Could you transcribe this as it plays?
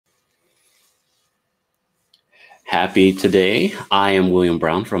Happy today. I am William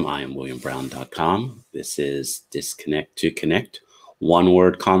Brown from IamWilliamBrown.com. This is Disconnect to Connect, One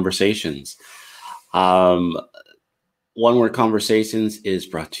Word Conversations. One Word Conversations is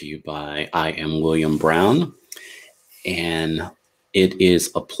brought to you by I Am William Brown, and it is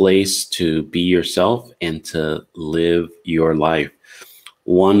a place to be yourself and to live your life.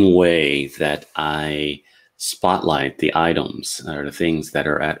 One way that I spotlight the items or the things that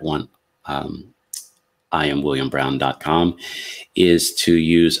are at IamWilliamBrown.com is to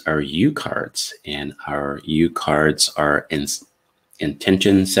use our U cards, and our U cards are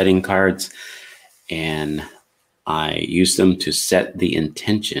intention setting cards, and I use them to set the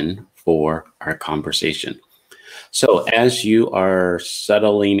intention for our conversation. So as you are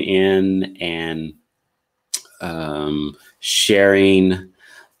settling in and sharing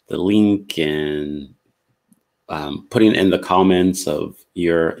the link and putting in the comments of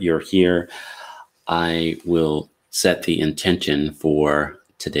you're here, I will set the intention for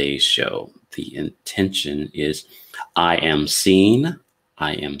today's show. The intention is I am seen,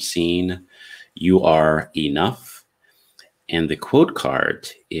 you are enough. And the quote card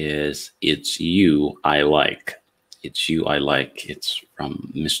is it's you I like. It's you I like. It's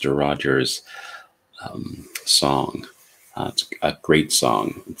from Mr. Rogers' song. It's a great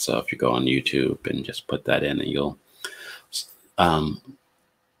song. So if you go on YouTube and just put that in, and you'll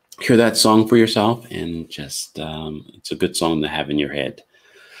hear that song for yourself, and just it's a good song to have in your head.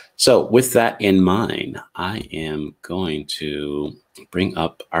 So with that in mind, I am going to bring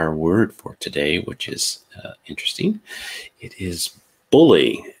up our word for today, which is interesting. It is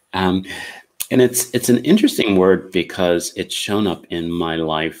bully. And it's an interesting word because it's shown up in my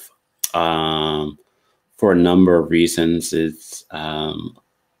life for a number of reasons. It's, I've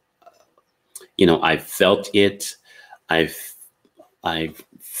felt it. I've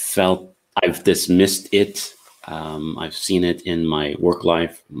dismissed it. I've seen it in my work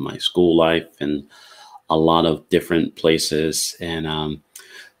life, my school life, and a lot of different places. And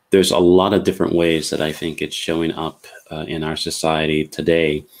there's a lot of different ways that I think it's showing up in our society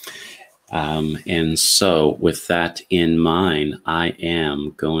today. And so with that in mind, I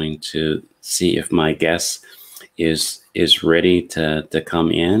am going to see if my guest is ready to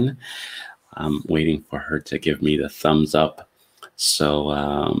come in. I'm waiting for her to give me the thumbs up so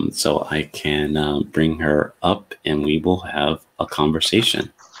I can bring her up, and we will have a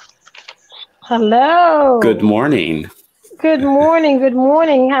conversation. Hello. Good morning. Good morning. Good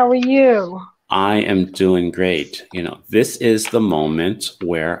morning. How are you? I am doing great. This is the moment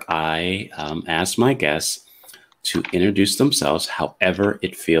where I ask my guests to introduce themselves however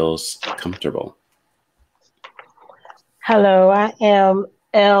it feels comfortable. Hello, I am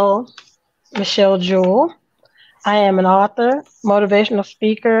Lynnette Jewell. I am an author, motivational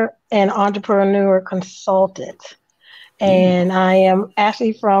speaker, and entrepreneur consultant. And I am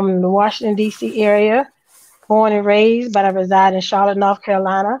actually from the Washington, D.C. area, born and raised, but I reside in Charlotte, North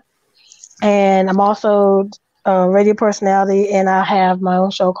Carolina. And I'm also a radio personality, and I have my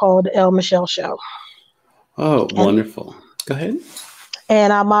own show called The L. Michelle Show. Oh, wonderful. Go ahead.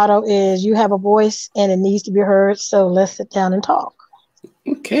 And our motto is, you have a voice and it needs to be heard, so let's sit down and talk.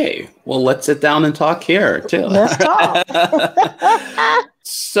 Okay. Well, let's sit down and talk here, too. Let's talk.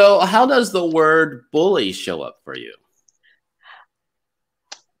 So how does the word bully show up for you?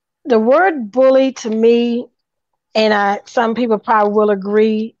 The word bully to me, and some people probably will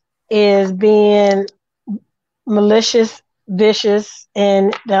agree, is being malicious, vicious,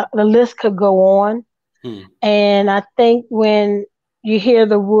 and the list could go on. And I think when you hear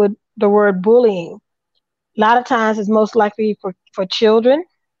the word bullying, a lot of times it's most likely for children,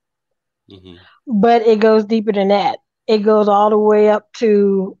 but it goes deeper than that. It goes all the way up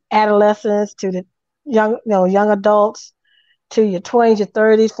to adolescents, to the young adults, to your 20s, your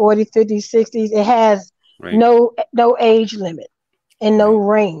 30s, 40s, 50s, 60s. It has no age limit and no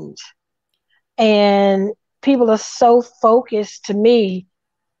range. And people are so focused, to me,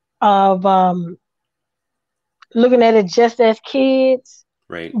 of looking at it just as kids,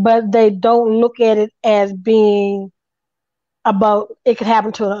 but they don't look at it as being about it could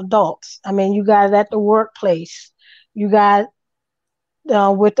happen to adults. I mean, you got it at the workplace, you got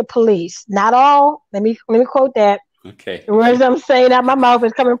with the police. Not all. Let me quote that. Okay. The words I'm saying out my mouth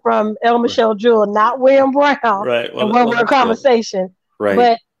is coming from Lynnette Jewell, not William Brown. Right. Well, one word conversation. Right.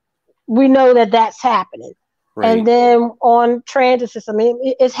 But we know that that's happening. Right. And then on transit system,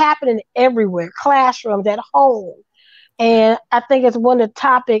 it's happening everywhere, classrooms, at home. And I think it's one of the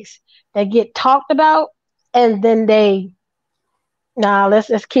topics that get talked about, and then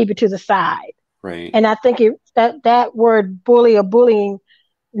let's keep it to the side. Right. And I think that word bully or bullying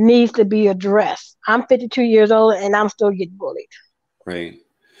needs to be addressed. I'm 52 years old and I'm still getting bullied. Right.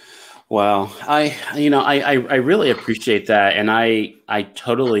 Well, I really appreciate that. And I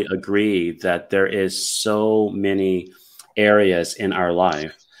totally agree that there is so many areas in our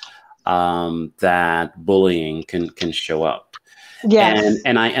life that bullying can show up. Yes.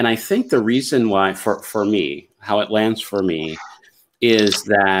 And I think the reason why for me, how it lands for me is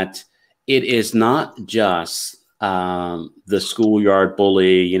that it is not just the schoolyard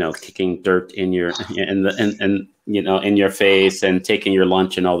bully, kicking dirt in your and in your face and taking your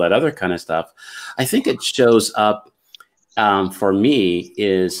lunch and all that other kind of stuff. I think it shows up for me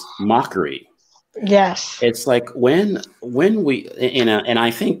is mockery. Yes. It's like when we and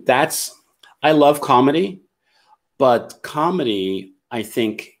I think I love comedy, but comedy I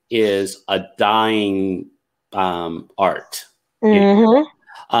think is a dying art. Mm-hmm.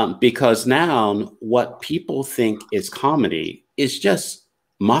 Because now what people think is comedy is just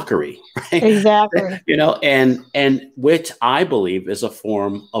mockery, right? Exactly. And which I believe is a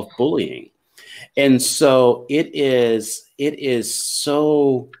form of bullying. And so it is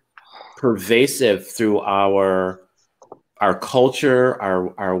so pervasive through our culture,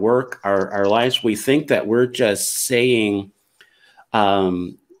 our work, our lives. We think that we're just saying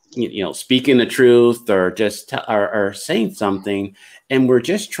speaking the truth or just or saying something, and we're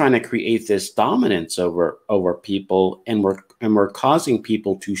just trying to create this dominance over people, and we're causing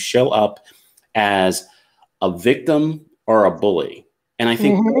people to show up as a victim or a bully. And I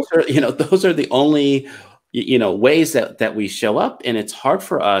think Mm-hmm. those are the only ways that we show up, and it's hard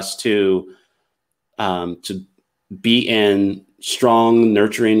for us to be in strong,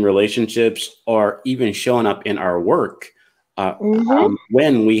 nurturing relationships, or even showing up in our work Mm-hmm.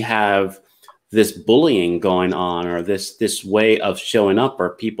 when we have this bullying going on, or this way of showing up,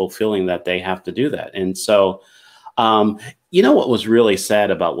 or people feeling that they have to do that. And so, what was really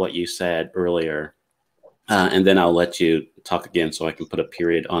sad about what you said earlier, and then I'll let you talk again so I can put a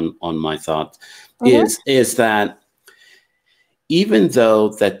period on my thought, Mm-hmm. is that even though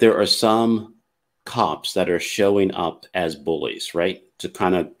that there are some cops that are showing up as bullies, right, to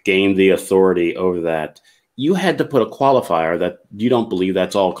kind of gain the authority over that, you had to put a qualifier that you don't believe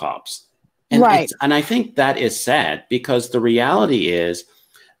that's all cops. Right. And I think that is sad, because the reality is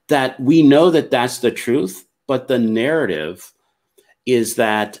that we know that that's the truth, but the narrative is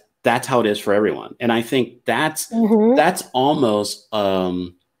that that's how it is for everyone. And I think Mm-hmm. that's almost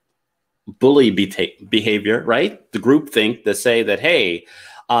bully behavior, right? The group think to say that, hey,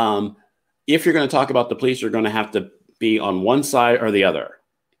 if you're going to talk about the police, you're going to have to be on one side or the other.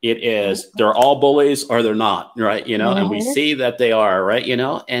 It is, they're all bullies or they're not, right? And we Mm-hmm. see that they are, right?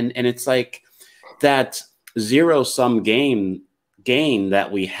 And it's like that zero sum gain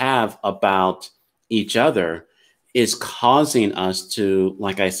that we have about each other is causing us to,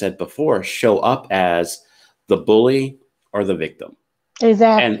 like I said before, show up as the bully or the victim. And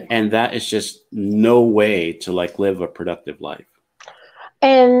Exactly. and that is just no way to like live a productive life.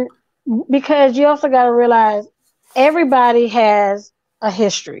 And because you also got to realize everybody has a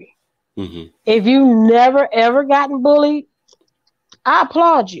history. Hmm. If you never ever gotten bullied, I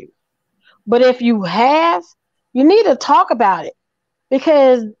applaud you. But if you have, you need to talk about it,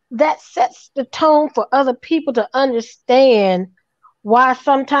 because that sets the tone for other people to understand why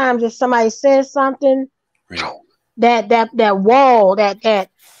sometimes if somebody says something, Right. that wall,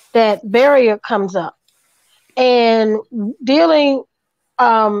 that barrier comes up. And dealing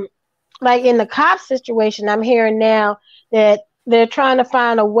um like in the cop situation, I'm hearing now that they're trying to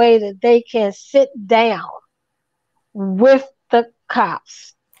find a way that they can sit down with the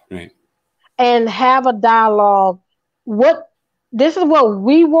cops Right. and have a dialogue. What This is what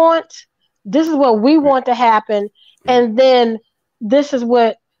we want. This is what we Right. want to happen, Right. and then this is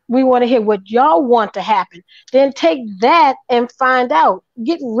what we want to hear. What y'all want to happen. Then take that and find out.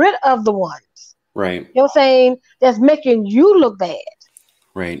 Get rid of the ones. Right. You know what I'm saying? That's making you look bad.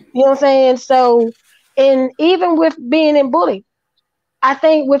 Right. You know what I'm saying? So, and even with being in bully, I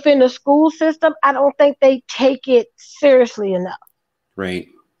think within the school system, I don't think they take it seriously enough. Right.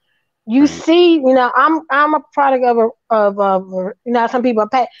 You Right. see, I'm a product some people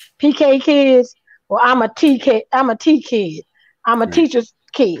are PK kids. Well, I'm a TK. I'm a T kid. I'm a Right. teacher's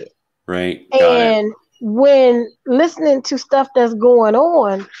kid. Right. Got it. And when listening to stuff that's going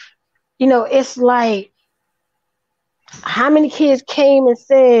on, it's like how many kids came and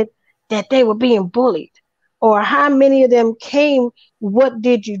said that they were being bullied, or how many of them came, what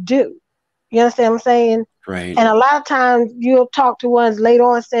did you do? You understand what I'm saying? Right. And a lot of times you'll talk to ones later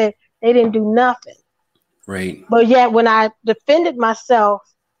on and say they didn't do nothing. Right. But yet when I defended myself,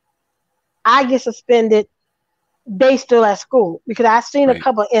 I get suspended they still at school, because I've seen a Right.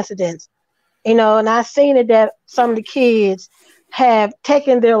 couple of incidents, and I've seen it that some of the kids have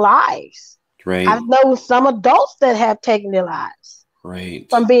taken their lives. I've Right. known some adults that have taken their lives Right.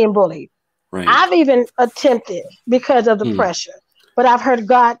 from being bullied. Right. I've even attempted because of the Hmm. pressure, but I've heard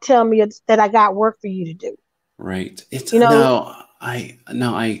God tell me that I got work for you to do. Right. It's You know, no, I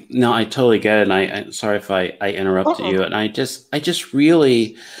no, I no, I totally get it. And I sorry if I interrupted uh-uh. you. And I just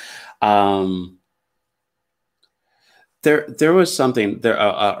really um there was something there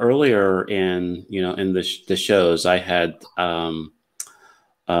earlier in in the shows I had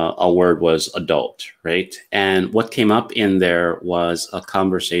a word was adult, right? And what came up in there was a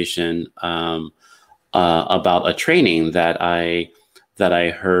conversation about a training that I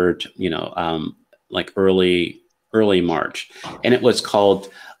heard, like early March, and it was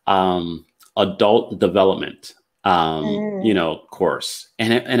called adult development, Mm. course,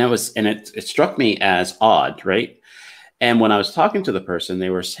 and it struck me as odd, right? And when I was talking to the person,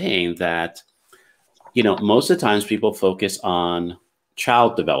 they were saying that most of the times people focus on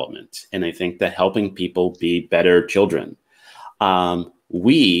child development, and they think that helping people be better children.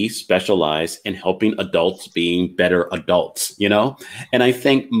 We specialize in helping adults being better adults. And I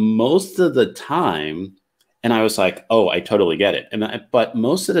think most of the time, and I was like, oh, I totally get it. But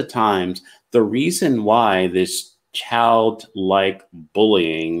most of the times, the reason why this childlike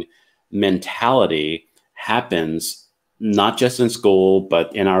bullying mentality happens, not just in school,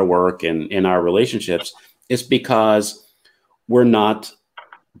 but in our work and in our relationships, is because we're not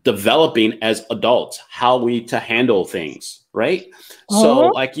developing as adults how we to handle things, right? So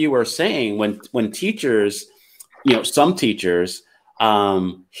Mhm. like you were saying, when teachers, some teachers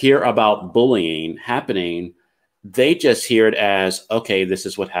hear about bullying happening, they just hear it as, okay, this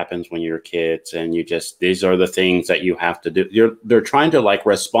is what happens when you're kids, and these are the things that you have to do. They're trying to like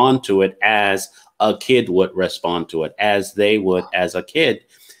respond to it as a kid would respond to it, as they would as a kid.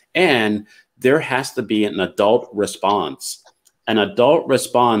 And there has to be an adult response. An adult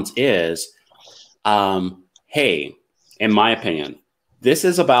response is, hey, in my opinion, this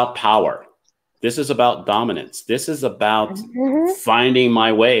is about power. This is about dominance. This is about Mhm. finding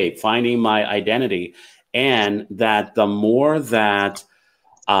my way, finding my identity. And that the more that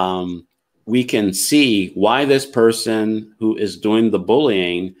we can see why this person who is doing the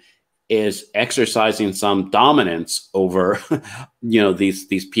bullying is exercising some dominance over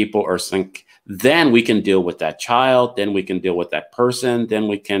these people, or think, then we can deal with that child, then we can deal with that person, then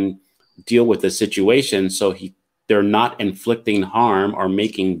we can deal with the situation, so they're not inflicting harm or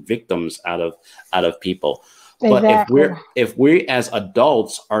making victims out of people. But if Exactly. we as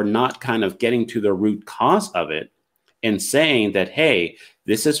adults are not kind of getting to the root cause of it, and saying that, hey,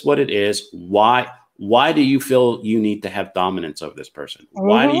 this is what it is. Why do you feel you need to have dominance over this person?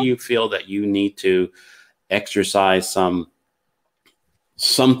 Why do Mhm. you feel that you need to exercise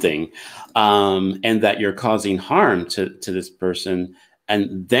something, and that you're causing harm to this person?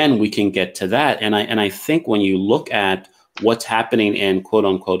 And then we can get to that. And I think when you look at what's happening in quote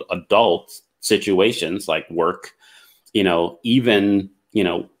unquote adult situations like work, even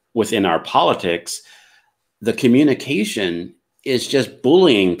within our politics, the communication is just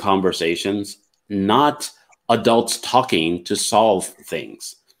bullying conversations, not adults talking to solve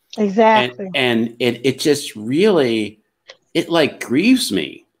things. and Exactly. and it just really, it like grieves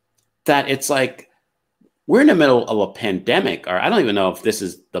me that it's like we're in the middle of a pandemic, or I don't even know if this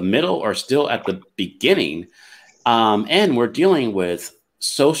is the middle or still at the beginning, and we're dealing with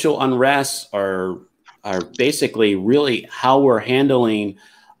social unrest, or basically really how we're handling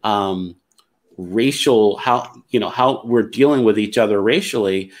um, racial, how we're dealing with each other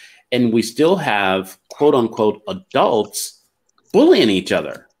racially, and we still have quote unquote adults bullying each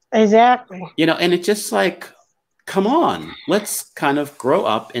other. Exactly. And it's just like, come on, let's kind of grow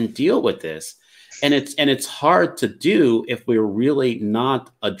up and deal with this. And it's hard to do if we're really not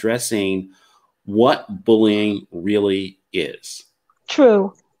addressing what bullying really is.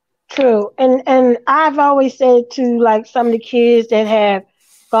 True. True. And I've always said to like some of the kids that have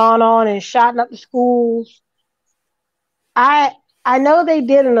gone on and shot up the schools, I I know they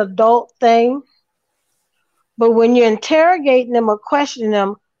did an adult thing, but when you're interrogating them or questioning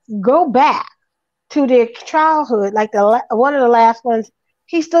them, go back to their childhood. Like one of the last ones,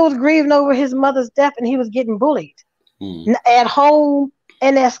 he still was grieving over his mother's death, and he was getting bullied Hmm. at home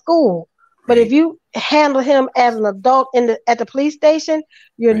and at school. But if Right. you handle him as an adult at the police station,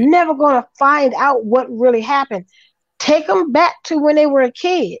 you're Right. never going to find out what really happened. Take them back to when they were a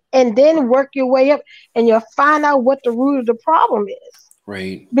kid, and then work your way up, and you'll find out what the root of the problem is.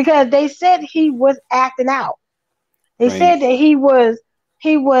 Right. Because they said he was acting out. They Right. said that he was,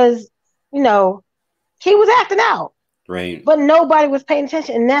 you know, he was acting out. Right. But nobody was paying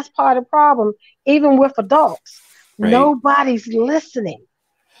attention. And that's part of the problem, even with adults. Right. Nobody's listening.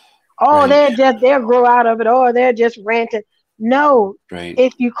 Oh, Right. they'll grow out of it, or they're just ranting. No, Right.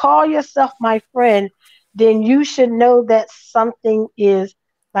 if you call yourself my friend, then you should know that something is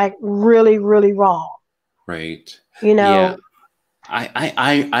like really, really wrong. Right. You Yeah. know,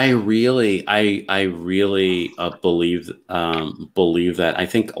 I really believe that. I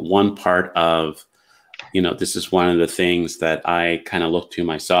think one part of, this is one of the things that I kind of look to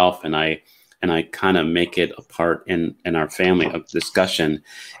myself, and I kind of make it a part in our family of discussion,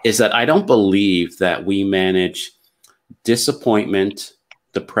 is that I don't believe that we manage disappointment,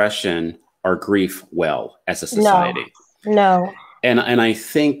 depression, or grief well as a no, society. no, And I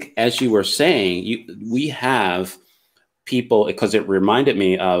think, as you were saying, we have people, because it reminded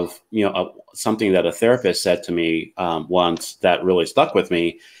me of something that a therapist said to me once that really stuck with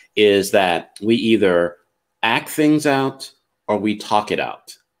me, is that we either act things out or we talk it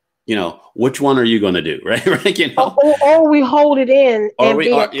out. Which one are you going to do? Right. Right. or we hold it in Or and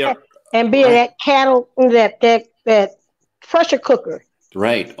we are. Yeah. be Right. that cattle that pressure cooker.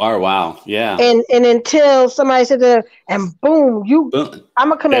 Right. Oh, wow. Yeah. And until somebody said that, and boom, Boom. I'm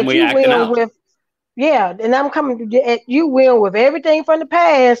gonna come Then at we you, acting Will, out. with and I'm coming at you, Will, with everything from the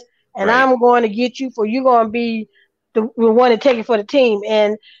past, and Right. I'm going to get you for you going to be the one to take it for the team.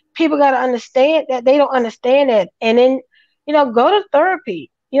 And people got to understand that. They don't understand that, and then go to therapy.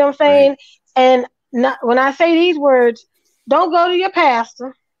 You know what I'm Right. saying? And not, when I say these words, don't go to your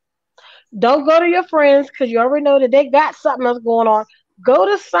pastor, don't go to your friends, because you already know that they got something else going on. Go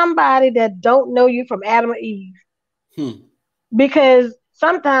to somebody that don't know you from Adam or Eve. Hmm. Because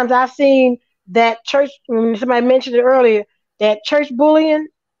sometimes I've seen that church, when somebody mentioned it earlier, that church bullying.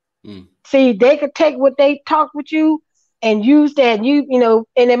 Mm. See, they could take what they talked with you and use that.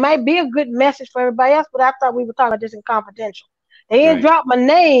 And it might be a good message for everybody else, but I thought we were talking about this in confidential. They didn't Right. drop my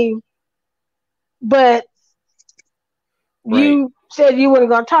name, but Right. you said you weren't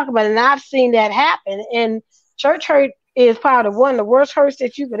going to talk about it. And I've seen that happen. And church hurt is probably one of the worst hurts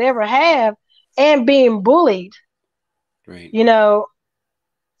that you could ever have. And being bullied, Right. you know,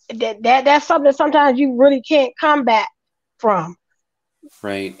 that's something that sometimes you really can't come back from.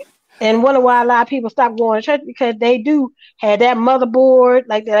 Right. And wonder why a lot of people stop going to church, because they do have that motherboard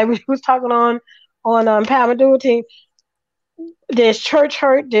like that we was talking on Power Dual Team. There's church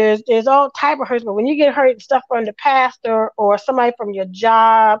hurt, there's all type of hurts, but when you get hurt and stuff from the pastor or somebody from your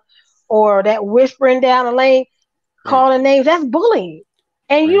job, or that whispering down the lane, Right. calling names, that's bullying.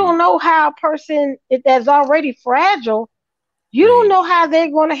 And you Right. don't know how a person that's already fragile, you don't Right. know how they're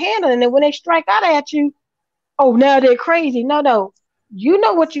going to handle it. And when they strike out at you, oh, now they're crazy. No, no. You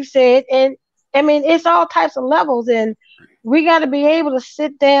know what you said. And I mean, it's all types of levels. And we got to be able to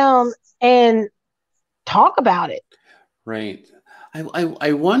sit down and talk about it. Right.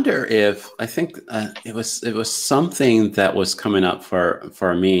 I wonder if, I think it was something that was coming up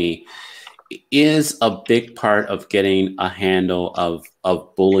for me, is a big part of getting a handle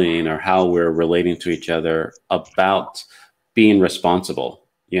of bullying, or how we're relating to each other, about being responsible,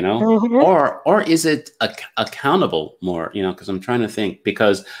 Mm-hmm. or is it accountable more, because I'm trying to think,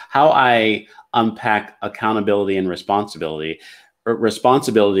 because how I unpack accountability and responsibility.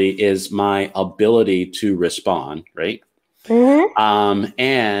 Responsibility is my ability to respond, right? Mm-hmm.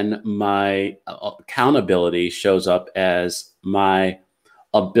 And my accountability shows up as my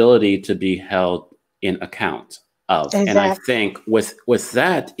ability to be held in account of. And I Exactly. think with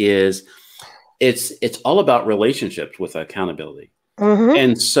that is, it's all about relationships with accountability. Mm-hmm.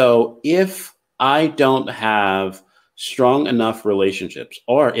 And so if I don't have strong enough relationships,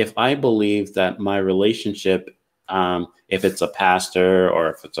 or if I believe that my relationship, if it's a pastor or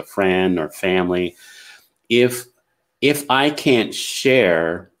if it's a friend or family, if I can't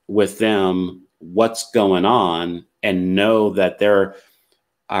share with them what's going on, and know that they're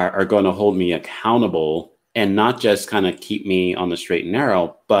are going to hold me accountable, and not just kind of keep me on the straight and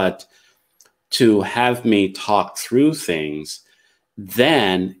narrow, but to have me talk through things,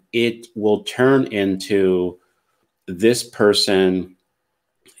 then it will turn into, this person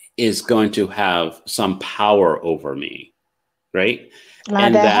is going to have some power over me, right? A lot of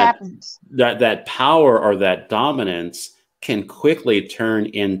And that happens. that power, or that dominance, can quickly turn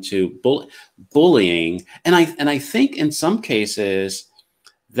into bullying. And I think in some cases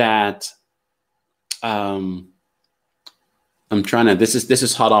that, I'm trying to, this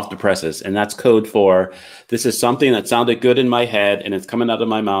is hot off the presses, and that's code for, this is something that sounded good in my head and it's coming out of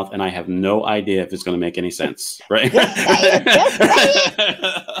my mouth, and I have no idea if it's going to make any sense, right? Just say it. Just say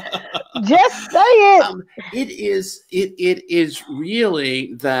it. Just say it. It is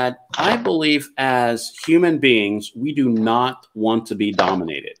really that I believe as human beings, we do not want to be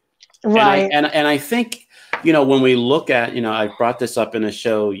dominated. And I Right. and I think, when we look at, I brought this up in a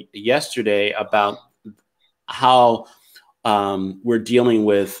show yesterday about how we're dealing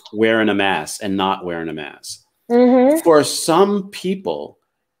with wearing a mask and not wearing a mask. Mm-hmm. For some people,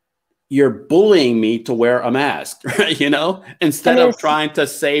 you're bullying me to wear a mask, right? And Instead then, of trying to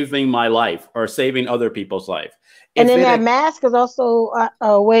saving my life or saving other people's life. and If then that it, mask is also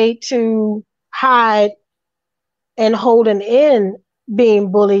a way to hide and holding in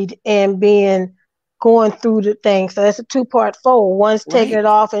being bullied and being going through the thing. So it's a two-part fold. One's taking it right,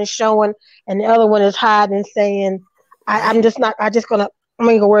 off and showing, and the other one is hiding, saying, I'm right, just not. I'm not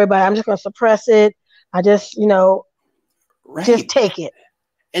gonna worry about it. I'm just gonna suppress it. I just, just right. take it.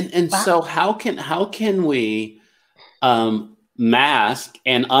 And But so how can we mask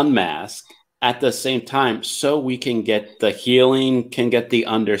and unmask at the same time so we can get the healing, can get the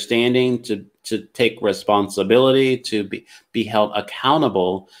understanding to take responsibility, to be held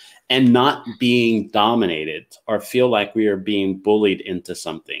accountable, and not being dominated or feel like we are being bullied into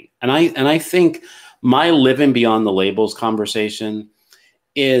something. And I think my living beyond the labels conversation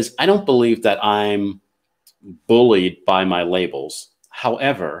is, I don't believe that I'm bullied by my labels.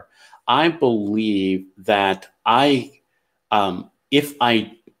 However, I believe that if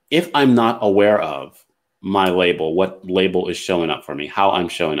I'm not aware of my label, what label is showing up for me, how I'm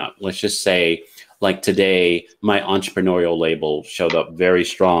showing up. Let's just say, like today, my entrepreneurial label showed up very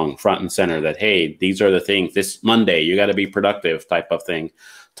strong, front and center. That, hey, these are the things. This Monday, you got to be productive, type of thing.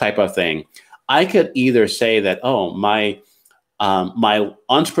 I could either say that, oh, my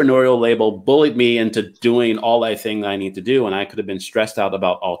entrepreneurial label bullied me into doing all I think I need to do, and I could have been stressed out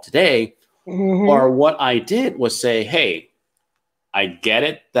about all today. hmm Or what I did was say, hey, I get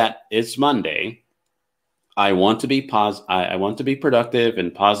it that it's Monday. I want to be I want to be productive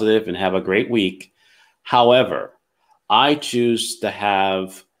and positive and have a great week. However, I choose to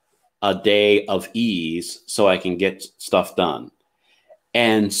have a day of ease so I can get stuff done.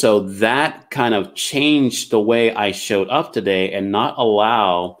 And so that kind of changed the way I showed up today, and not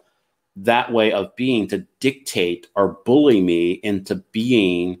allow that way of being to dictate or bully me into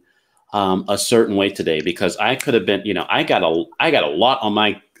being a certain way today. Because I could have been, I got a lot on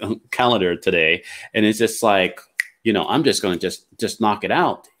my calendar today, and it's just like, I'm just going to just knock it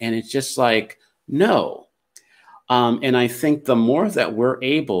out. And it's just like, no. And I think the more that we're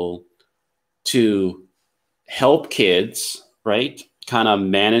able to help kids, right, kind of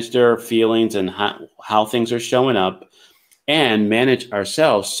manage their feelings and how things are showing up, and manage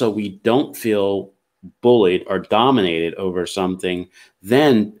ourselves so we don't feel bullied or dominated over something,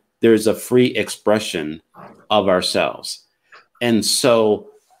 then there's a free expression of ourselves. And so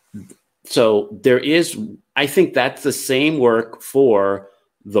there is, I think that's the same work for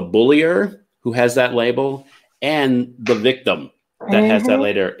the bullier who has that label and the victim that has that hmm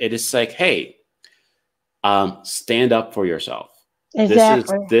later. It is like, hey, stand up for yourself. This is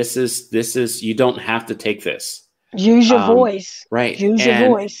Exactly. this is this is you don't have to take this. Use your Um, voice. right. Use your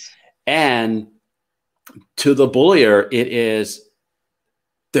And voice. and to the bullier, there's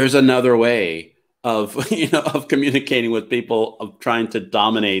another way of of communicating with people, of trying to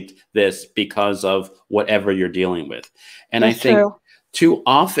dominate this because of whatever you're dealing with. And I That's think true. too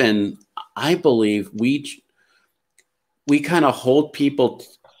often, I believe we kind of hold people,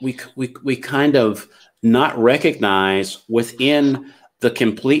 we kind of not recognize within the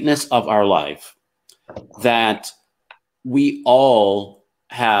completeness of our life that we all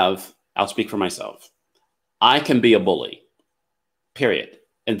have, I'll speak for myself, I can be a bully, period.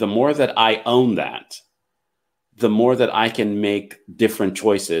 And the more that I own that, the more that I can make different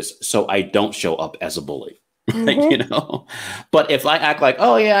choices so I don't show up as a bully. Right? hmm But if I act like,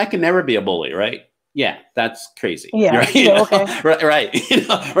 oh yeah, I can never be a bully, right? Yeah, that's crazy. Yeah. Right? Yeah. Okay. Right. Right.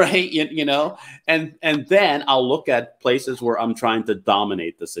 And then I'll look at places where I'm trying to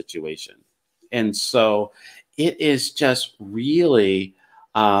dominate the situation. And so it is just really,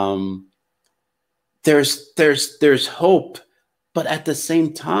 um, there's hope, but at the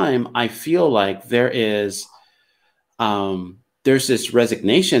same time, I feel like there's this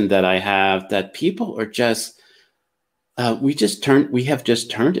resignation that I have, that people are just we have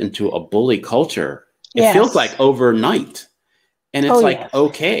just turned into a bully culture. It feels Yes. like overnight, and Oh it's like, yes.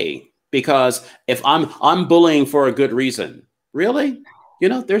 okay, because if I'm bullying for a good reason, really,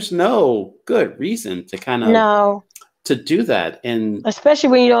 there's no good reason to kind of No. to do that. And Especially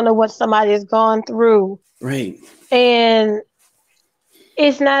when you don't know what somebody has gone through. right, And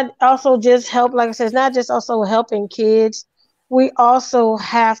it's not also just help, like I said, it's not just also helping kids. we also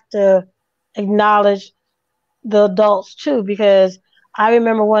have to acknowledge the adults too, because I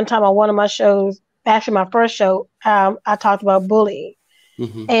remember one time on one of my shows, actually my first show, I talked about bullying,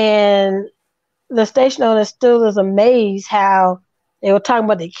 Mm-hmm. and the station owner still is amazed how they were talking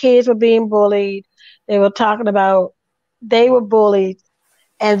about the kids were being bullied. They were talking about they were bullied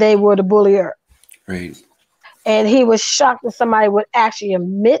and they were the bullier. Right. And he was shocked that somebody would actually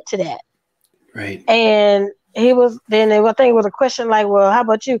admit to that. Right. And he was, then I think it was a question like, well, how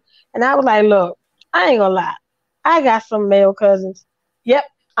about you? And I was like, look, I ain't gonna lie. I got some male cousins. Yep,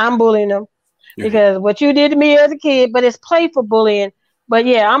 I'm bullying them Right. because what you did to me as a kid, but it's playful bullying. But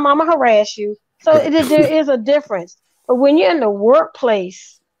yeah, I'm gonna harass you. So there is a difference. But when you're in the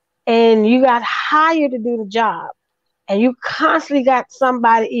workplace and you got hired to do the job, and you constantly got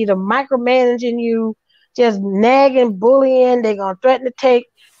somebody either micromanaging you, just nagging, bullying, they're gonna threaten to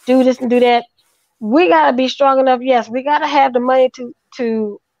do this and do that. We gotta be strong enough. Yes, we gotta have the money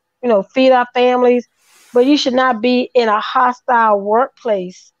to feed our families, but you should not be in a hostile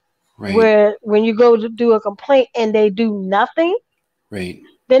workplace Right. where when you go to do a complaint and they do nothing, Right.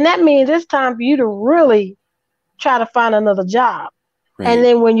 then that means it's time for you to really try to find another job. And Right.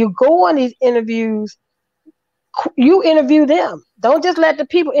 then when you go on these interviews, you interview them. Don't just let the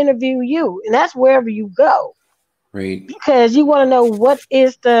people interview you. And that's wherever you go. Right. Because you want to know what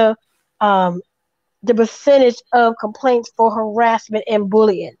is um, the percentage of complaints for harassment and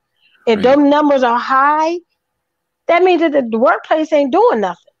bullying. If those Right. numbers are high, that means that the workplace ain't doing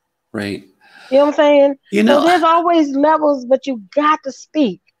nothing. Right. You know what I'm saying? You So know, there's always levels, but you got to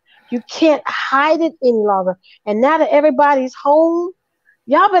speak. You can't hide it any longer. And now that everybody's home,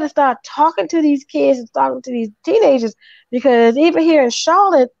 y'all better start talking to these kids and talking to these teenagers, because even here in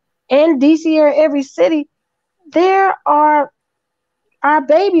Charlotte and DC or every city, there are our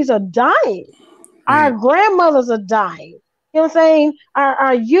babies are dying. Our right. grandmothers are dying. You know what I'm saying?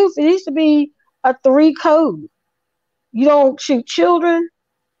 Our youth, it used to be a 3 code. You don't shoot children,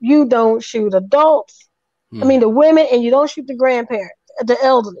 you don't shoot adults, I Hmm. mean the women, and you don't shoot the grandparents, the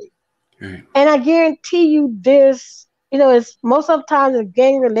elderly. Right. And I guarantee you this, it's most of the time it's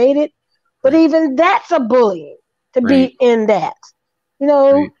gang related, but Right. even that's a bullying to Right. be in that. You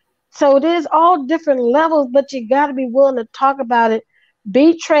know, Right. so there's all different levels, but you gotta be willing to talk about it,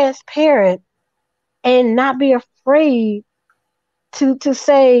 be transparent, and not be afraid to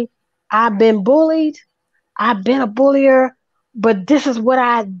say, I've been bullied, I've been a bullier, but this is what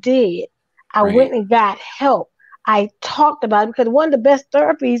I did. I Right. went and got help. I talked about it, because one of the best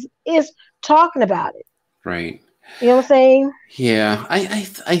therapies is talking about it. Right. You know what I'm saying? Yeah,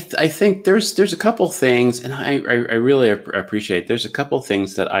 I think there's a couple things, and I really appreciate. There's a couple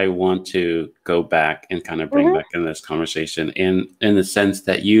things that I want to go back and kind of bring Hmm. back in this conversation, in the sense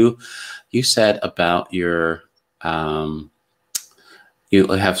that you said about your you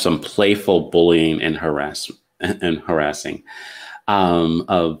have some playful bullying and harassing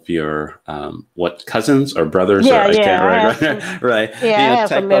of your what, cousins or brothers, or Yeah, I can't, yeah. right right I have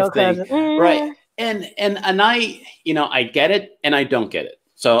some type male of thing, cousins. right. Hmm. And I, I get it and I don't get it.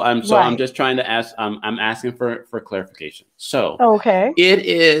 So I'm Right. just trying to ask. I'm asking for clarification. So Okay.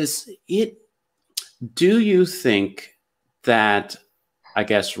 it do you think that, I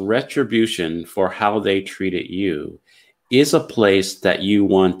guess, retribution for how they treated you is a place that you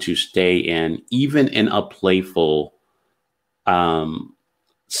want to stay in, even in a playful um,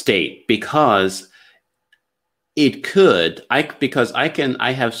 state? Because it could, because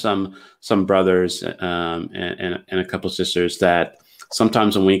I have some brothers, and a couple sisters that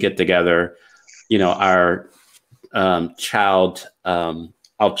sometimes when we get together, our our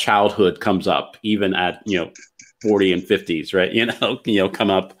childhood comes up, even at 40 and 50s, right?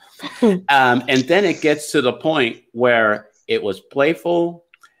 Come up, and then it gets to the point where it was playful,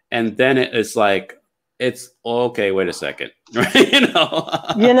 and then it is like, it's okay. Wait a second, right? You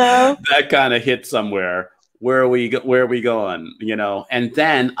know? That kind of hit somewhere. Where are we going? And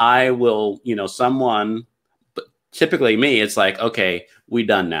then I will, someone, but typically me, it's like, okay, we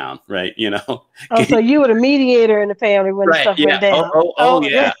done now, right? Oh, so you were the mediator in the family when Right? stuff Yeah. went Oh, down. oh, oh, Oh,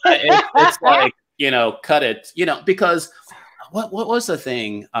 yeah. It's like, cut it, because what was the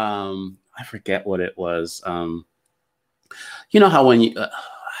thing? I forget what it was. How when you, oh,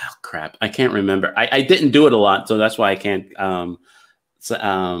 crap, I can't remember. I didn't do it a lot, so that's why I can't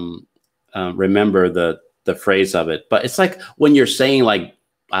remember the phrase of it. But it's like when you're saying like,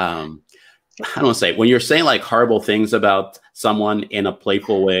 I don't say, when you're saying like horrible things about someone in a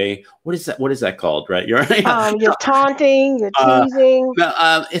playful way. What is that? What is that called? Right? You're right. you're taunting, you're Uh, teasing.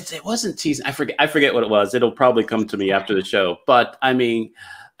 no, it wasn't teasing. I forget what it was. It'll probably come to me after the show. But I mean,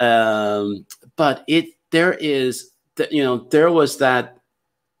 but there is there was that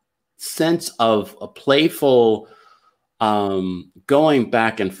sense of a playful going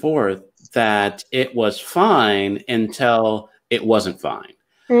back and forth, that it was fine until it wasn't fine.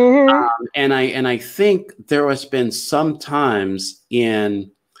 Mm-hmm. And I think there has been some times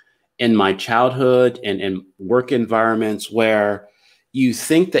in my childhood and in work environments where you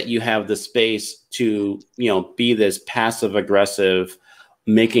think that you have the space to, be this passive aggressive,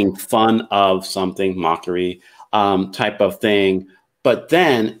 making fun of something, mockery type of thing. But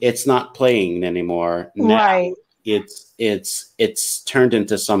then it's not playing anymore. Now Right. it's turned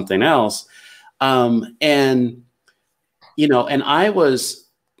into something else. And and I was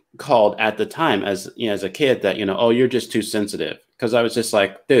called at the time as a kid that, oh, you're just too sensitive. Because I was just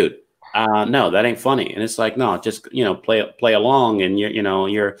like, dude, no, that ain't funny. And it's like, no, just, play along, and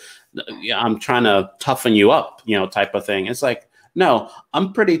I'm trying to toughen you up, type of thing. It's like, no,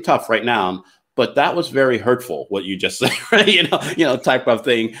 I'm pretty tough right now, but that was very hurtful what you just said, right? Type of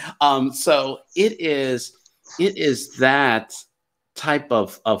thing. So it is that type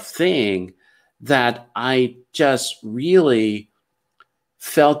of thing that I just really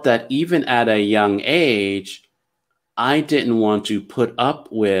felt that even at a young age, I didn't want to put up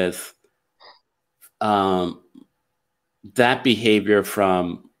with that behavior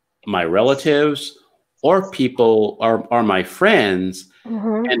from my relatives or people or my friends,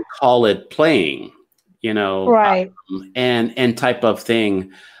 Mm-hmm. and call it playing, you know, Right. and type of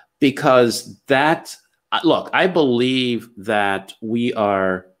thing, because look, I believe that we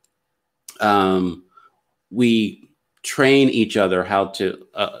train each other how to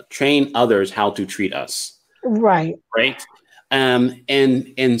train others how to treat us, Right. right?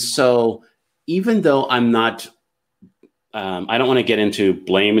 And so even though I'm not, I don't want to get into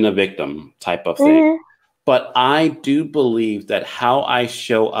blaming a victim type of thing, Mm-hmm. but I do believe that how I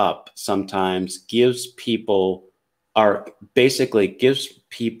show up sometimes gives people, or basically gives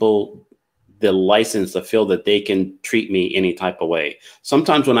people the license to feel that they can treat me any type of way.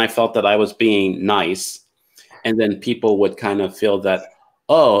 Sometimes when I felt that I was being nice, and then people would kind of feel that,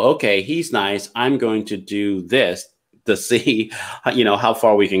 oh, okay, he's nice, I'm going to do this to see, how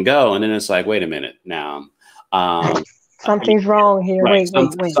far we can go. And then it's like, wait a minute now. Um, Something's wrong here. right. Wait,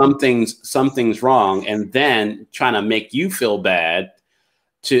 wait, wait. Something's wrong. And then trying to make you feel bad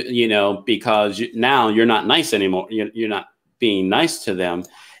because now you're not nice anymore. You're not being nice to them.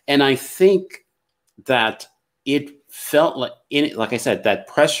 And I think that it felt like I said, that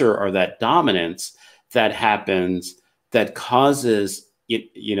pressure or that dominance that happens, that causes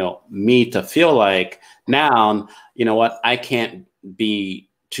me to feel like, now, what, I can't be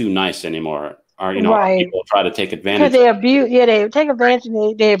too nice anymore, or Right. people try to take Because advantage. they abuse, yeah, they take advantage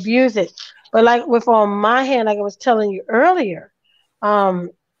and they abuse it. But like with on my hand, like I was telling you earlier, um,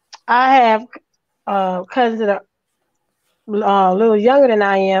 I have cousins that are a little younger than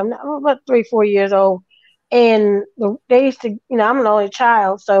I am, about 3, 4 years old. And they used to, I'm an only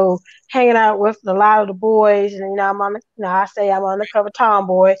child, so hanging out with a lot of the boys, and I'm on, I say I'm an undercover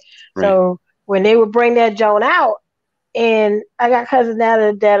tomboy. Right. So when they would bring that Joan out, and I got cousins now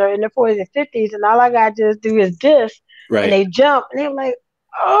that are in their 40s and 50s, and all I got to just do is this, and Right. they jump, and they were like,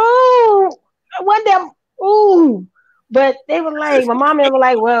 oh, what them, ooh. But they were like, my mom and them were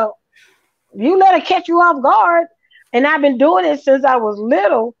like, well, you let her catch you off guard. And I've been doing it since I was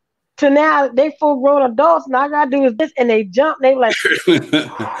little to now they full grown adults. And all I gotta do is this, and they jump. And they were like,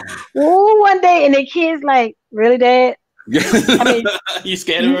 ooh, one day, and the kids like, really, Dad? I mean, You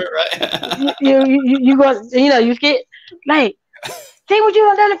scared of you her, right? you go, you scared, like, see what you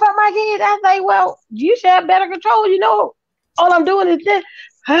done done in front of my kids. I was like, well, you should have better control. All I'm doing is this.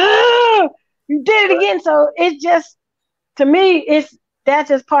 You did it again. So it's just, to me, that's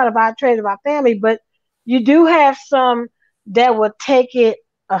just part of our trait of our family. But you do have some that will take it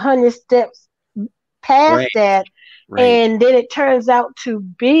 100 steps past Right. that, Right. and then it turns out to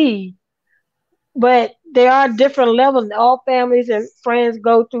be. But there are different levels. All families and friends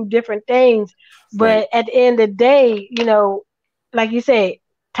go through different things. Right. But at the end of the day, like you said,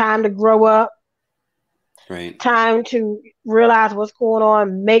 time to grow up, Right. time to realize what's going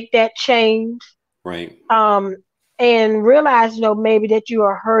on, make that change, Right. um, and realize, maybe that you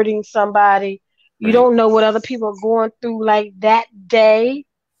are hurting somebody. You Right. don't know what other people are going through like that day.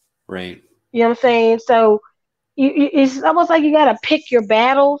 Right. You know what I'm saying? So it's almost like you got to pick your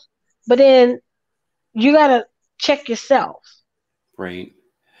battles, but then you got to check yourself. Right.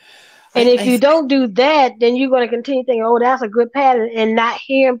 And I if I you th- don't do that, then you're going to continue thinking, oh, that's a good pattern, and not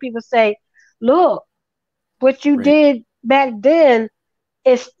hearing people say, look, what you right. did back then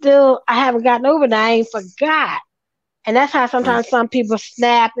is still, I haven't gotten over that. I ain't forgot. And that's how Right. sometimes some people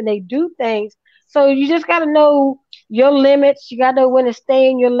snap and they do things. So you just got to know your limits. You got to know when to stay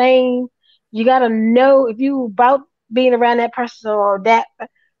in your lane. You got to know if you about being around that person or that,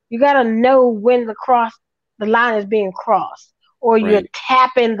 you got to know when the line is being crossed, or you're Right.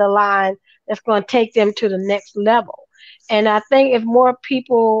 tapping the line that's going to take them to the next level. And I think if more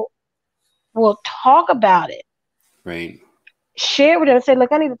people will talk about it, Right. share with them and say,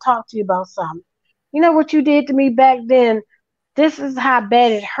 look, I need to talk to you about something. You know what you did to me back then? This is how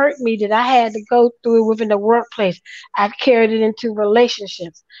bad it hurt me that I had to go through it within the workplace. I carried it into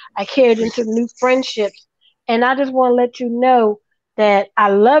relationships. I carried it Right. into new friendships. And I just want to let you know that I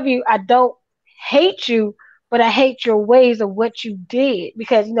love you. I don't hate you, but I hate your ways of what you did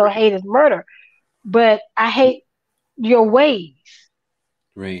because, Right. hate is murder. But I hate your ways.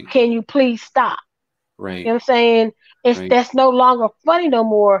 Right. Can you please stop? You know Right. what I'm saying? Right. That's no longer funny no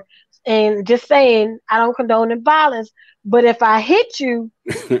more. And just saying, I don't condone the violence. But if I hit you,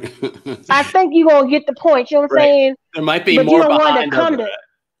 I think you're gonna get the point. You know what I'm Right. saying? There might be But you more don't want to behind of come to it.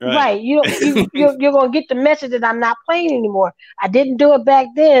 Right. right. You're gonna get the message that I'm not playing anymore. I didn't do it back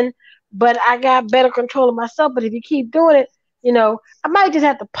then, but I got better control of myself. But if you keep doing it, I might just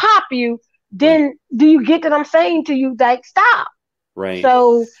have to pop you. Right. Then do you get that I'm saying to you? Like stop. Right.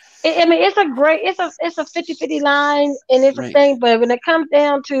 So I mean, it's a 50-50 line, and it's a Right. thing. But when it comes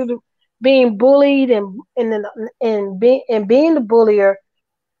down to being bullied and being the bullier,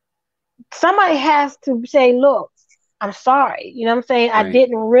 somebody has to say, look, I'm sorry. You know what I'm saying? I Right.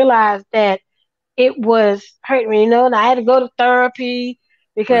 didn't realize that it was hurting me, and I had to go to therapy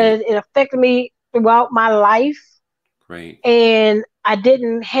Right. because it affected me throughout my life, Right. and I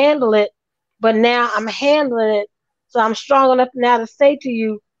didn't handle it, but now I'm handling it. So I'm strong enough now to say to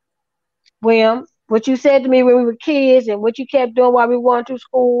you, William, what you said to me when we were kids and what you kept doing while we went to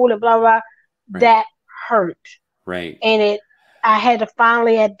school and blah, blah, blah, Right. that hurt. Right. And I had to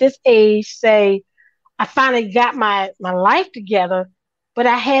finally at this age say, I finally got my life together, but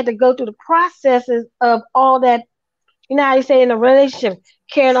I had to go through the processes of all that. You know how you say in a relationship,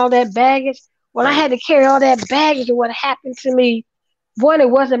 carrying all that baggage. Well, I Right. had to carry all that baggage of what happened to me. One, it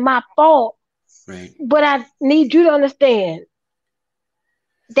wasn't my fault, Right. but I need you to understand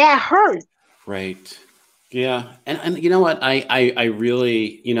that hurt. Right. Yeah. And you know what? I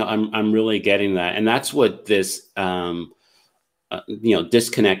really, I'm really getting that. And that's what this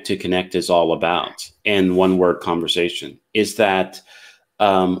disconnect to connect is all about. And one word conversation is that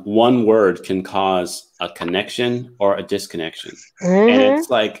one word can cause a connection or a disconnection. And Mm-hmm. it's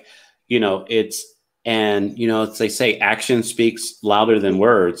like, it's they say action speaks louder than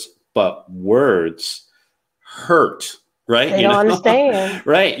words, but words hurt, right? They don't understand.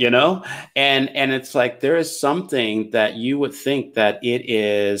 Right, and it's like there is something that you would think that it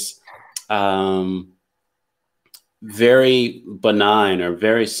is um very benign or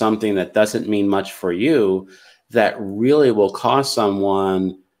very something that doesn't mean much for you that really will cause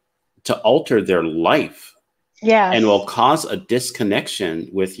someone to alter their life and Yes. will cause a disconnection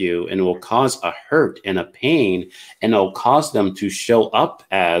with you and will cause a hurt and a pain and it'll cause them to show up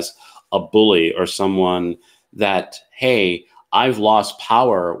as a bully or someone that, hey, I've lost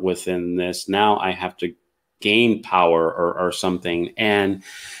power within this. Now I have to gain power or something. And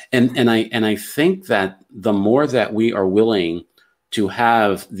I think that the more that we are willing to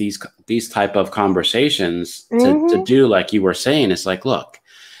have these type of conversations to Mm-hmm. do, like you were saying, it's like, look,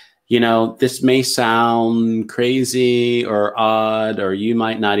 this may sound crazy or odd, or you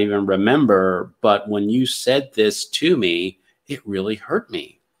might not even remember, but when you said this to me, it really hurt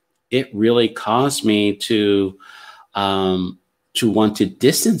me. It really caused me to want to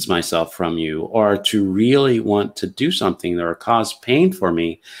distance myself from you or to really want to do something or cause pain for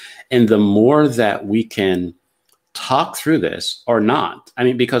me. And the more that we can talk through this or not, I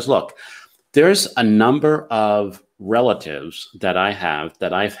mean, because look, there's a number of relatives that I have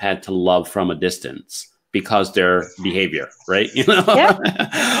that I've had to love from a distance because their behavior, right? Yep.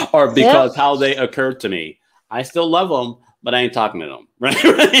 Or Yep. because how they occurred to me. I still love them, but I ain't talking to them, right?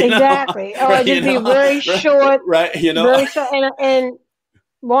 Right? Exactly. Or Right? just be very Right? short, Right? very short. And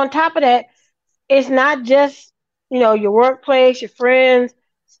on top of that, it's not just, your workplace, your friends.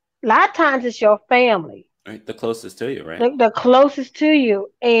 A lot of times it's your family, Right? The closest to you, right? the closest to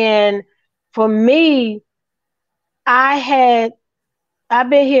you. And for me, I had, I've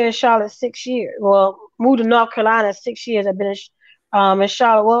been here in Charlotte 6 years. Well, moved to North Carolina 6 years. I've been in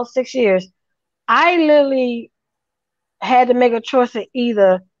Charlotte, well, 6 years. I literally had to make a choice of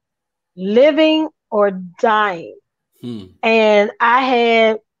either living or dying. Hmm. And I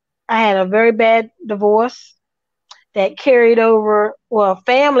had a very bad divorce that carried over. Well,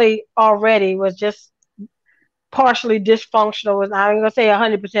 family already was just partially dysfunctional. I'm not gonna say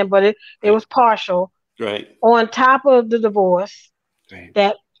 100%, but it Right. was partial. Right. on top of the divorce Right.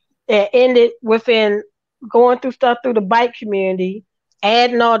 that, that ended within going through stuff through the bike community,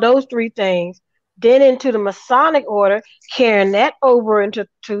 adding all those three things, then into the Masonic order, carrying that over into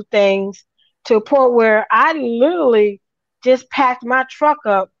two things to a point where I literally just packed my truck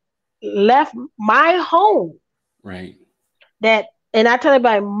up, left my home Right. that, and I tell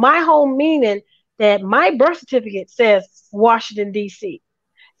everybody, my home meaning that my birth certificate says Washington, D.C.,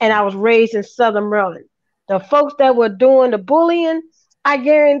 and I Right. was raised in Southern Maryland. The folks that were doing the bullying, I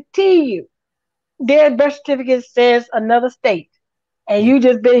guarantee you, their birth certificate says another state, and Mm. you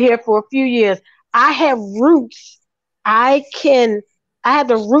just been here for a few years. I have roots. I can, I have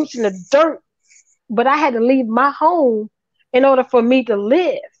the roots in the dirt, but I had to leave my home in order for me to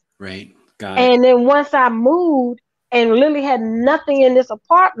live. Right. Got it. And then once I moved and literally had nothing in this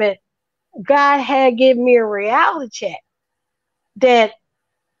apartment, God had given me a reality check that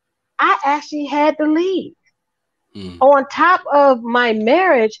I actually had to leave. Mm. On top of my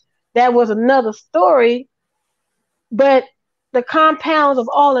marriage, that was another story. But the compounds of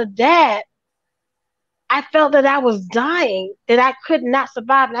all of that, I felt that I was dying, that I could not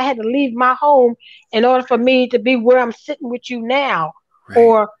survive, and I had to leave my home in order for me to be where I'm sitting with you now. Right.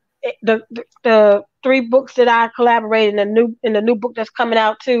 Or the three books that I collaborated in the new book that's coming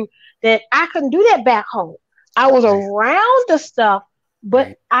out too, that I couldn't do that back home. I was Right. around the stuff, but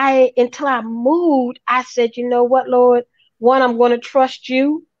Right. I until I moved, I said, you know what, Lord, one, I'm going to trust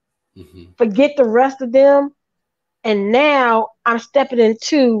you, Hmm. forget the rest of them, and now I'm stepping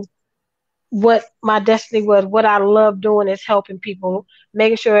into what my destiny was, what I love doing is helping people,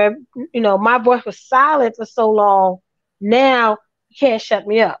 making sure, my voice was silent for so long. Now you can't shut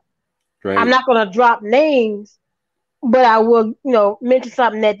me up. I'm Right. not going to drop names, but I will, mention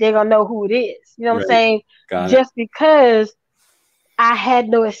something that they're going to know who it is. You know what I'm Right. saying? Got it. Just because I had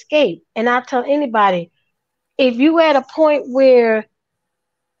no escape. And I tell anybody, if you at a point where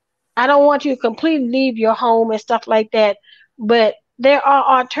I don't want you to completely leave your home and stuff like that, but there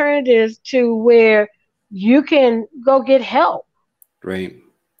are alternatives to where you can go get help. Right.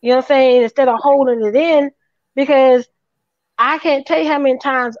 You know what I'm saying? Instead of holding it in, because I can't tell you how many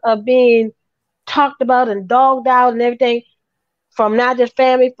times of being talked about and dogged out and everything from not just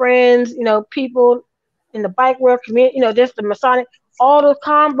family, friends, people in the bike world community, just the Masonic, all those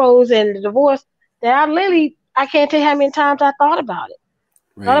combos and the divorce that I can't tell you how many times I thought about it.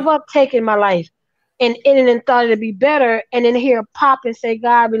 Thought Right. about taking my life and then thought it'd be better and then hear a pop and say,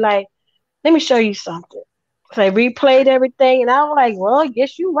 God be like, let me show you something. So they replayed everything and I was like, well, I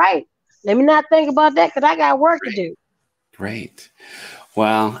guess you're right. Let me not think about that because I got work to do. Right.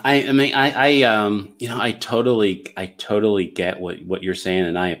 Well, I mean, I totally get what you're saying,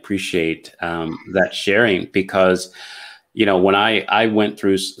 and I appreciate that sharing because, when I went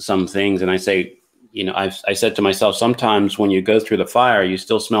through some things, and I say, I said to myself, sometimes when you go through the fire, you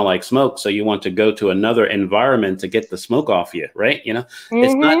still smell like smoke, so you want to go to another environment to get the smoke off you, right?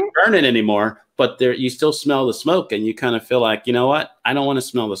 It's not Mm-hmm. burning anymore, but there you still smell the smoke, and you kind of feel like, you know what, I don't want to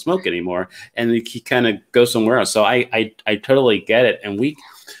smell the smoke anymore, and you kind of go somewhere else. So I totally get it, and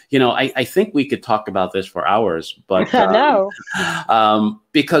I think we could talk about this for hours, but I know.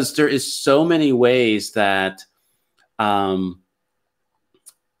 because there is so many ways that. Um,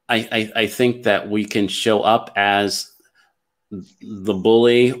 I think that we can show up as the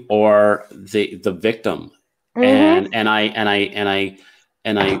bully or the victim, Mm-hmm. and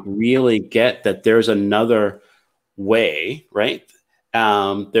I really get that there's another way, right?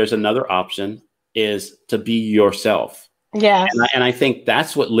 There's another option is to be yourself, Yes. and I think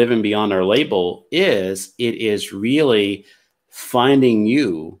that's what living beyond our label is. It is really finding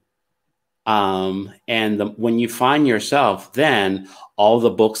you, and when you find yourself, then all the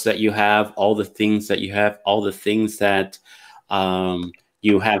books that you have, all the things that you have, all the things that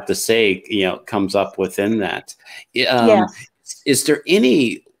you have to say, comes up within that. Um, Yes. is there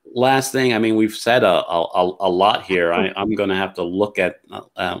any last thing? I mean, we've said a lot here. I'm going to have to look at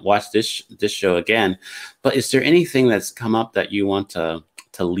watch this show again. But is there anything that's come up that you want to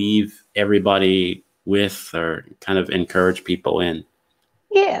leave everybody with, or kind of encourage people in?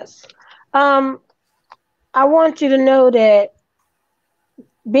 Yes. Um, I want you to know that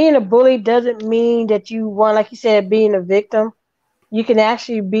being a bully doesn't mean that you want, like you said, being a victim. You can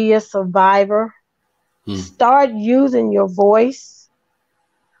actually be a survivor. Hmm. Start using your voice.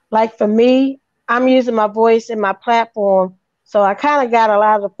 Like for me, I'm using my voice in my platform. So I kind of got a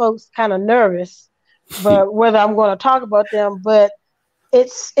lot of the folks kind of nervous, but whether I'm going to talk about them, but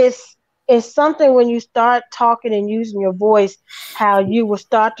it's it's it's something when you start talking and using your voice, how you will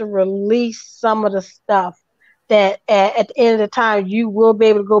start to release some of the stuff that at the end of the time, you will be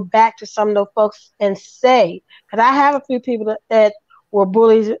able to go back to some of those folks and say, because I have a few people that were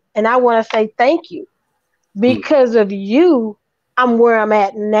bullies, and I want to say thank you. Hmm. Because of you, I'm where I'm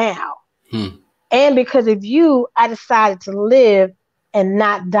at now. Hmm. And because of you, I decided to live and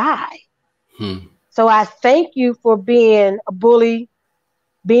not die. Hmm. So I thank you for being a bully,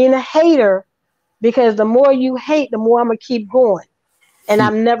 being a hater, because the more you hate, the more I'm going to keep going. And Hmm.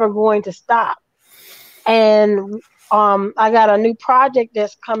 I'm never going to stop. And I got a new project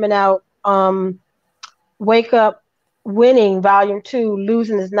that's coming out, Wake Up Winning Volume 2,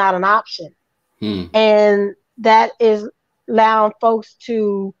 Losing is Not an Option. Hmm. And that is allowing folks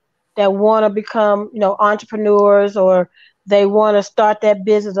that want to become, entrepreneurs, or they want to start that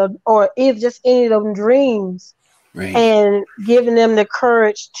business, or if just any of them dreams, Right. and giving them the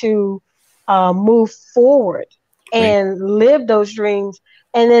courage to move forward Right. and live those dreams.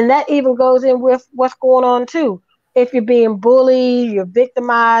 And then that even goes in with what's going on too. If you're being bullied, you're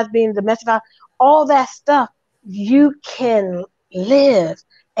victimized, being domestic violence, all that stuff, you can live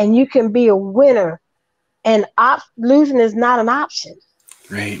and you can be a winner. And losing is not an option.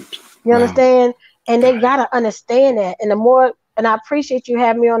 Right. You Wow. understand? And they Right. gotta understand that. And I appreciate you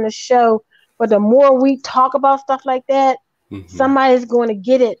having me on the show. But the more we talk about stuff like that, Hmm. somebody's going to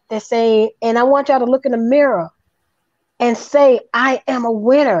get it. They're saying, and I want y'all to look in the mirror and say, I am a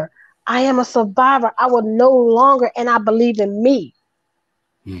winner. I am a survivor. I will no longer, and I believe in me.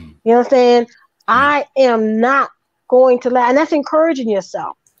 Hmm. You understand? Right. I am not going to let, and that's encouraging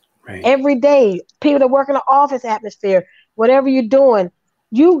yourself Right. every day. People that work in the office atmosphere, whatever you're doing,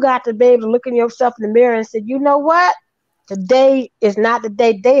 you got to be able to look in yourself in the mirror and say, you know what? Today is not the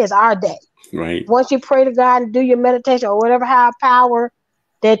day. Today is our day. Right. Once you pray to God and do your meditation or whatever higher power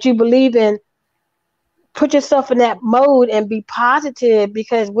that you believe in, put yourself in that mode and be positive,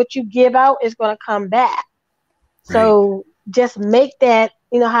 because what you give out is going to come back. Right. So just make that,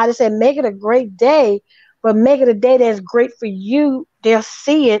 how to say, make it a great day, but make it a day that's great for you. They'll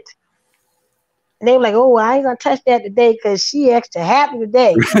see it. And they were like, oh, I ain't going to touch that today because she extra happy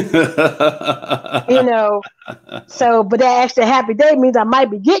today. You know, so, but that extra happy day means I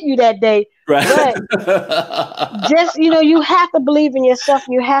might be getting you that day. Right. But just, you have to believe in yourself,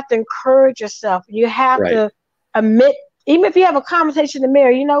 and you have to encourage yourself. You have Right. to admit, even if you have a conversation in the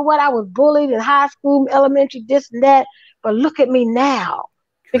mirror, you know what? I was bullied in high school, elementary, this and that, but look at me now.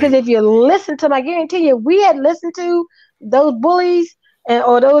 Because Right. if you listen to them, I guarantee you, if we had listened to those bullies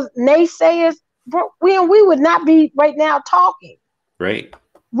or those naysayers, we would not be right now talking. Right.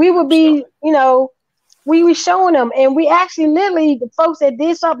 We would So, be, we were showing them, and we actually literally, the folks that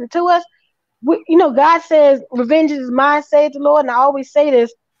did something to us, God says, revenge is mine, saith the Lord. And I always say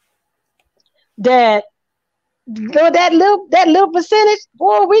this, that that little percentage,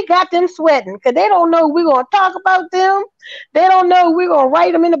 boy, we got them sweating, because they don't know we're gonna talk about them. They don't know we're gonna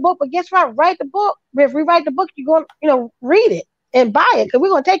write them in the book. But guess what? Write the book. If we write the book, you're gonna, read it and buy it, because we're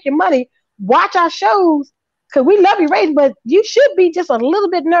gonna take your money, watch our shows, because we love you, raised. But you should be just a little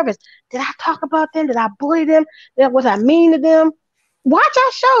bit nervous. Did I talk about them? Did I bully them? Was I mean to them? Watch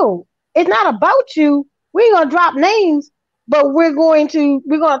our show. It's not about you. We ain't gonna drop names, but we're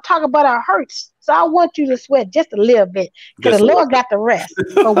gonna talk about our hurts. So I want you to sweat just a little bit, because just the a little Lord got the rest.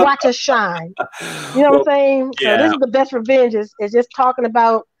 But bit. watch us shine. You know what Well, I'm saying? So this yeah. is the best revenge, is just talking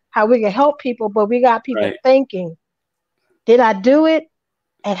about how we can help people, but we got people Right. thinking, did I do it?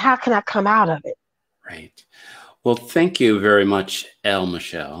 And how can I come out of it? Right. Well, thank you very much, El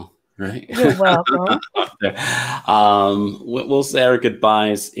Michelle. Right. You're welcome. We'll say our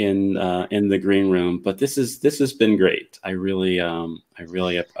goodbyes in the green room, but this has been great. I really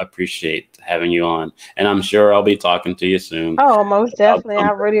appreciate having you on, and I'm sure I'll be talking to you soon Oh, most about definitely. I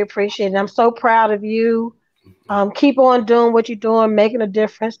something. really appreciate it. I'm so proud of you. Keep on doing what you're doing, making a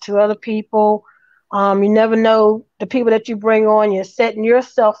difference to other people. You never know the people that you bring on. You're setting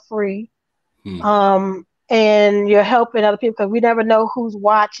yourself free, Hmm. and you're helping other people, because we never know who's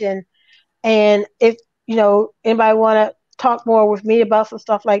watching. And if anybody want to talk more with me about some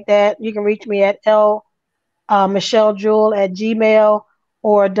stuff like that, you can reach me at Michelle Jewell at Gmail,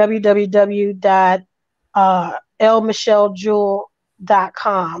 or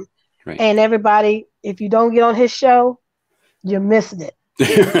www.lmichellejewell.com. Right. And everybody, if you don't get on his show, you're missing it.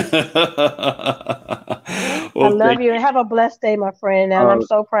 I Well, love thank you, you. and have a blessed day, my friend. And I'm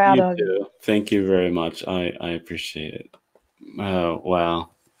so proud You of you. too. Thank you very much. I appreciate it. Oh, wow.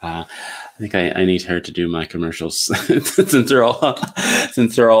 I think I need her to do my commercials since they're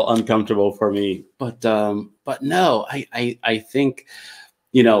all uncomfortable for me. But no, I think,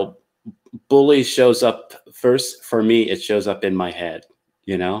 you know, bully shows up first for me. It shows up in my head,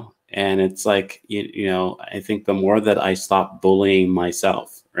 And it's like, you know, I think the more that I stop bullying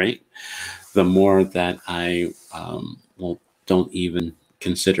myself, right, the more that I well, don't even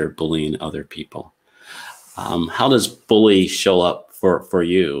consider bullying other people. How does bully show up for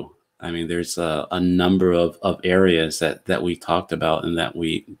you? I mean, there's a number of areas that we talked about and that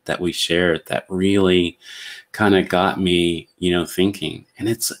we shared that really kind of got me, you know, thinking. And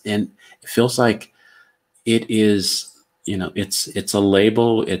it feels like it is, you know, it's a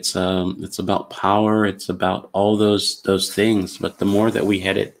label. It's about power. It's about all those things. But the more that we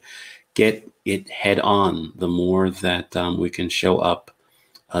get it head on, the more that we can show up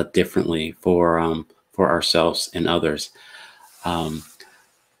differently for ourselves and others. Um,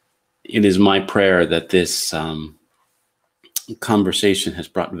 it is my prayer that this conversation has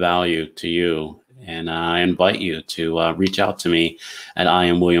brought value to you. And I invite you to reach out to me at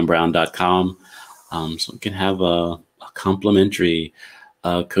iamwilliambrown.com, so we can have a complimentary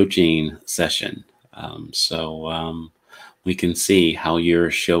coaching session. We can see how you're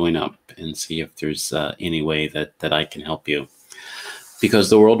showing up and see if there's any way that I can help you.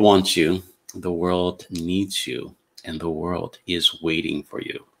 Because the world wants you, the world needs you, and the world is waiting for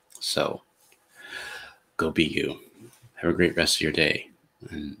you. So go be you. Have a great rest of your day,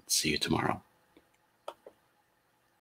 and see you tomorrow.